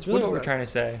 That's really What what, is we're that? trying to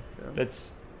say. Yeah.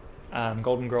 That's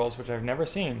Golden Girls, which I've never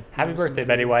seen. Happy Never seen birthday, that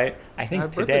Betty either. White. I think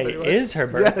Happy birthday, today Betty White. is her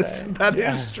birthday. Yes, that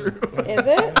is Yeah. true. Is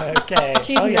it? Okay.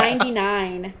 She's Oh, yeah.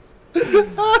 99. Ooh,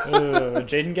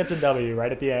 Jaden gets a W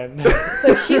right at the end.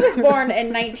 So she was born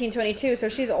in 1922, so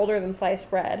she's older than sliced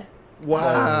bread.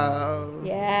 Wow.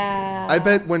 Yeah. I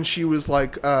bet when she was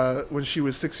like, when she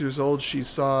was 6 years old, she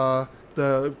saw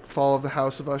the fall of the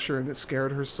House of Usher, and it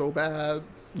scared her so bad.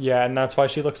 Yeah, and that's why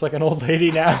she looks like an old lady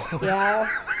now. Yeah.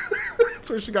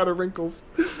 So she got her wrinkles.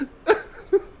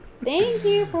 Thank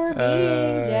you for being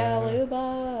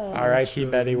Jaluba. R.I.P.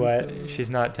 Betty White. She's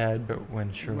not dead, but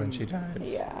when she dies.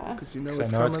 Yeah. Because you know 'Cause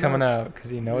it's I know it's coming up. out.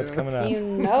 Because you know it's Yeah. coming out. You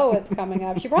know it's coming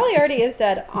up. She probably already is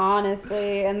dead,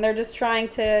 honestly. And they're just trying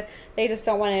to, they just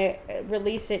don't want to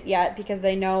release it yet because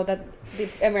they know that the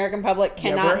American public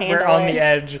cannot handle we're on it. the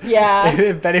edge. Yeah.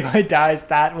 If Betty White dies,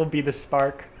 that will be the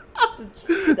spark.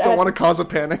 Don't want to cause a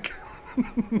panic.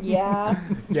 Yeah.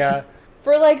 Yeah.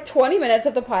 For like 20 minutes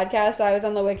of the podcast, I was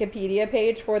on the Wikipedia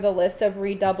page for the list of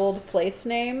redoubled place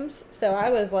names. So I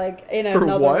was like in For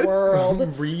another what?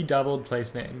 world. Redoubled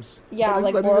place names. Yeah, What does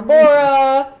like that Bora even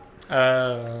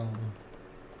Bora.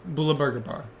 Bula Burger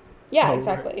Bar. Yeah, Oh,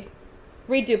 exactly.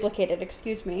 Reduplicated,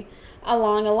 excuse me.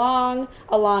 Along,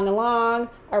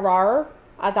 arar,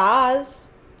 azaz,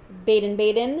 Baden,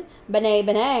 Bene,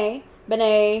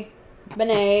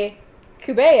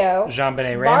 Cubeo, Jean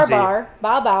Benet Ramsey. Barbar,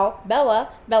 Babao, Bella,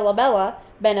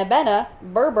 Bena,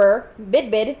 Berber,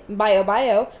 Bid,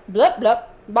 Bio, Blup,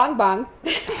 Bong,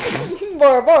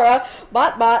 Bora,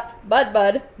 Bot,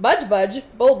 Bud, Budge,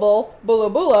 Bull,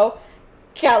 Bulo,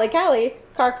 Cali,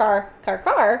 Car,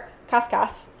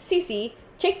 Cas, Cici,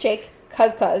 Chake,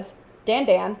 Cuz,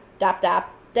 Dan, Dap,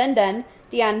 Den,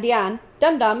 Dian,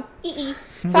 Dum,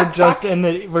 We're just in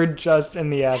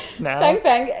the F's now.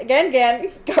 Fang, Gan,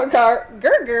 Gar,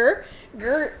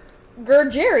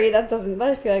 Jerry. That doesn't.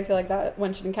 I feel like that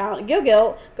one shouldn't count. Gil,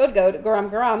 Goat, Garam,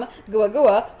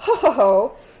 Gua,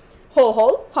 Ho,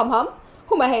 Hole, Hum,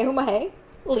 Humahe,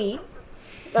 Lee,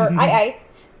 or I,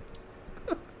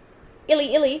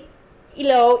 Illy,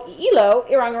 Ilo,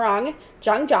 Irang,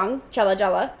 Jang,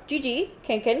 Jala, Gigi,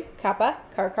 Kankin, Kappa,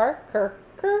 Kar,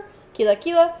 Kila,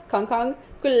 Kong,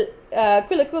 Kula,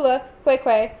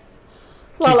 Kwe,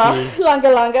 Lala, Kiki.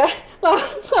 Langa,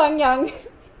 Long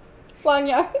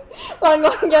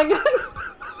Young.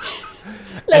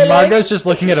 And Margot's just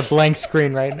looking at a blank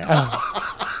screen right now.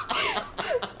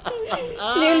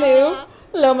 Lulu,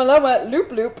 Loma,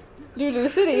 Loop, Lulu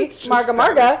City,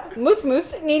 Marga,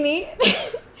 Moose, Nini,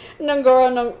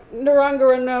 Nangora,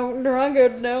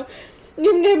 Naranga, no,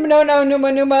 Nim, no,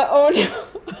 Numa,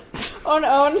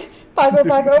 on, Pago,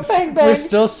 Bang, We're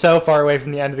still so far away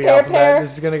from the end of the alphabet. Pear.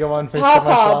 This is gonna go on for so much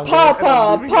longer.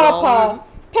 Papa,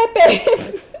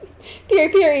 Pepe,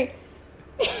 Piri,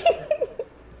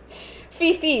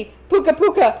 Fifi,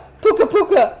 Puka.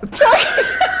 Sorry.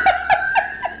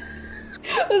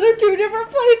 Those are two different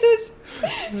places.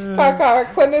 Car car,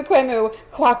 quemu quemu,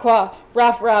 qua qua,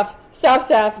 ruff ruff, sap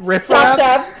sap, Riff sap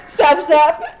raff? sap, sap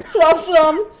sap, slum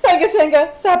slum, sanga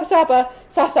sanga, sapa sapa,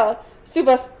 sasa,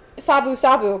 subas, savu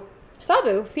savu.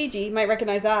 Savu, Fiji, might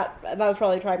recognize that. That was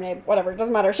probably a tribe name. Whatever, it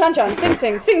doesn't matter. Shan shan, sing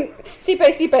sing, sing, sipe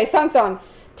sipe, song song,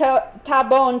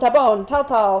 tabon tabon, tal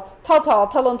tal,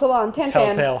 talon talon, tan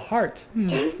tan. Telltale heart.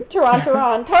 Turan,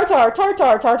 Turan, Tartar,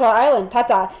 Tartar, Tartar Island,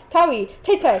 Tata, Tawi,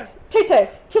 Tete, Tete,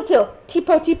 Tiltil,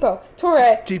 Tipo, Tipo,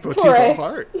 Tore, Tipo Tore,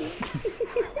 heart.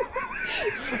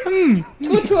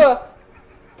 Tua, Tua,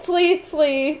 Slee,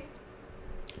 Slee,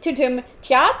 Tutum,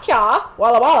 Tia, Tia,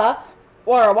 Walla, Walla,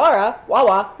 Wara, Wara,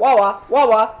 Wawa, Wawa,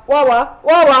 Wawa, Wawa,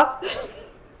 Wawa.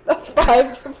 That's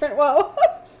 5 different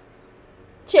Wawas.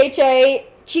 Che Che,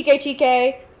 Chike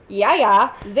Chike,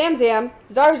 Ya, Zam Zam,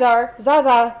 Zar Zar,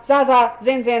 Zaza, Zaza,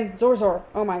 Zan Zan, Zor Zor.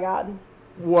 Oh my god.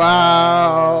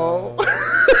 Wow.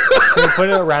 Can we put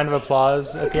a round of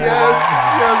applause at the end of Yes,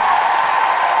 that? yes.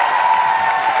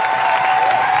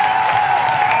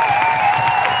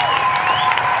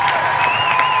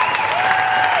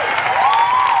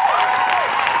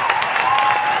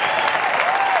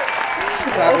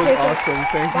 That was Okay, so awesome.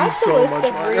 Thank you That's the so list much,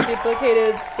 of Mario.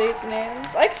 reduplicated state names.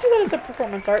 I could do that as a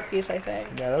performance art piece, I think.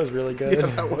 Yeah, that was really good. Yeah,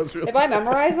 that was really If I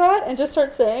memorize that and just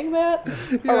start saying that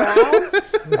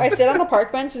around, I sit on the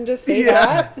park bench and just say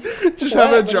Yeah. that. Just What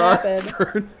have a would jar happen?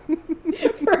 for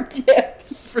For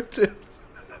tips. for tips.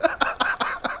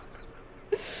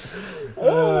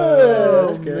 Ugh.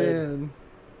 That's good. Man.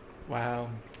 Wow.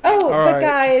 Oh, All but right.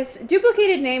 guys,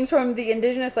 duplicated names from the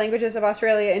indigenous languages of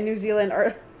Australia and New Zealand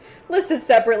are listed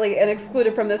separately and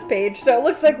excluded from this page. So it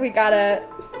looks like we gotta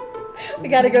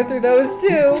go through those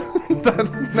too.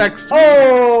 The next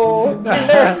Oh, and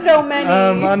there are so many.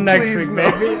 On next Please week,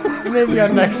 no. maybe. Maybe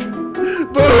on next week. boo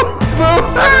boo.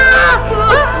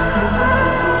 Ah!